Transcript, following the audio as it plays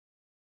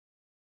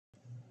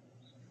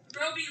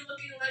Bro be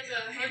looking like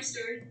a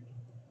hamster.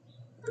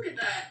 Look at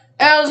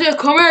that. Lucia,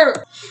 come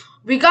here.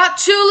 We got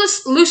 2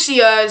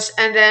 Lucias,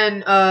 and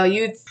then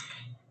you.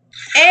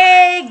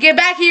 Hey, get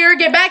back here!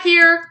 Get back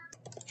here!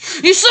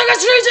 You suck at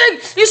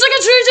treating! You suck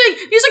at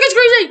treating! You suck at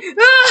treating!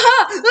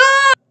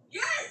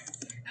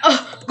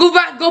 Yes! Go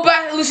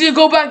back, Lucia,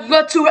 go back. You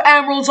got 2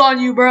 emeralds on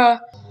you, bruh.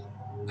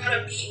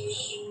 Gotta beat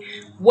me.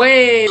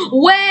 Wait!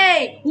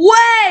 We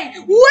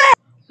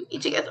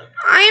need to get the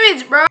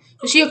diamonds, bro.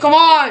 Lucia, come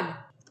on!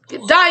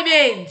 Get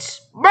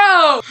diamonds!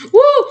 Bro!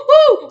 Woo!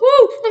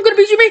 I'm gonna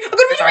beat you, me! I'm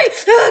gonna beat you,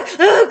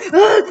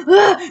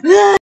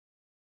 me!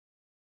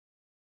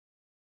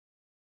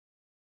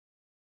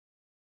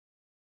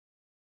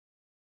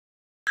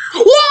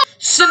 What?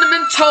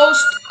 Cinnamon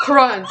toast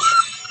crunch.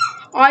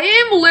 I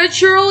am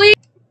literally.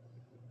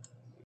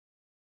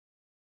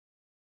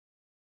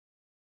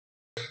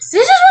 This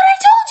is what I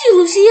told you,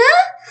 Lucia.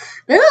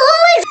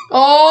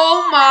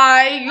 Oh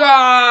my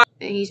god.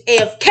 He's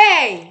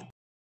AFK.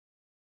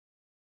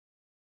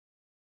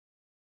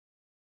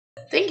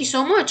 Thank you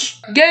so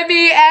much. Give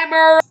me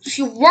emerald.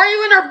 Why are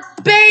you in our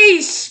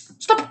base?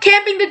 Stop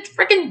camping the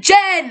freaking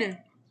gen.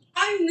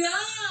 I'm not.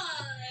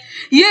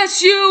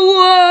 Yes, you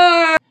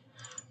were.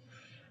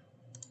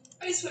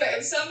 I swear,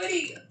 if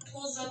somebody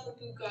pulls up a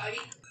Bugatti.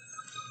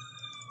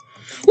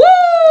 Woo!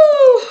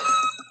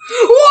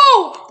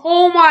 Whoa!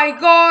 Oh my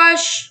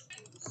gosh!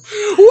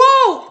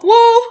 Whoa!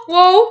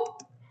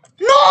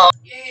 No!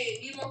 Yay,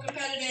 be more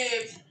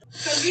competitive.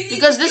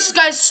 Because this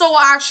guy's so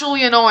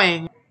actually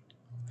annoying.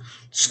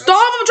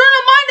 Stop! I'm trying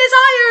to mine this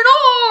iron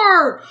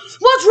ore!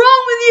 What's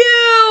wrong with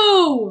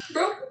you?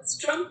 Bro, it's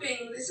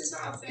jumping. This is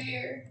not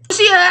fair.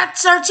 See,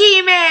 that's our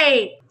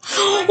teammate.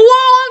 Whoa!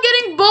 I'm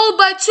getting bowled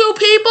by 2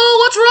 people.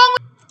 What's wrong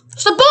with?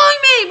 Stop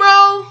bullying me,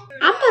 bro!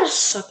 I'm gonna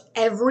suck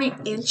every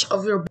inch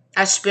of your.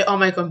 I spit on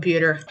my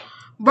computer,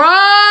 bro.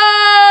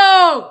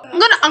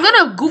 I'm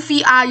gonna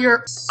goofy eye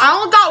your. I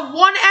only got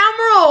 1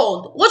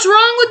 emerald. What's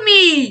wrong with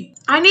me?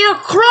 I need a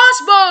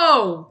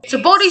crossbow to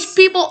bow these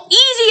people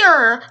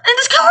easier. And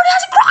this guy already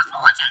has a crossbow.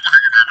 What you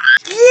talking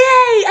about?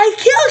 Yay! I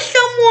killed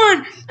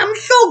someone. I'm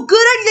so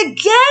good at the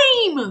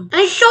game.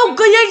 I'm so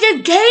good at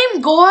the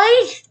game,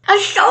 guys. I'm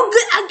so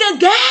good at the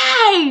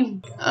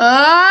game.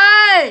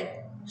 Hey!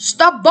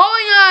 Stop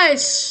bowing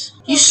us!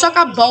 You suck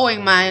at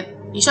bowling, man.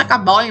 You suck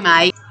at bowling,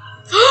 mate.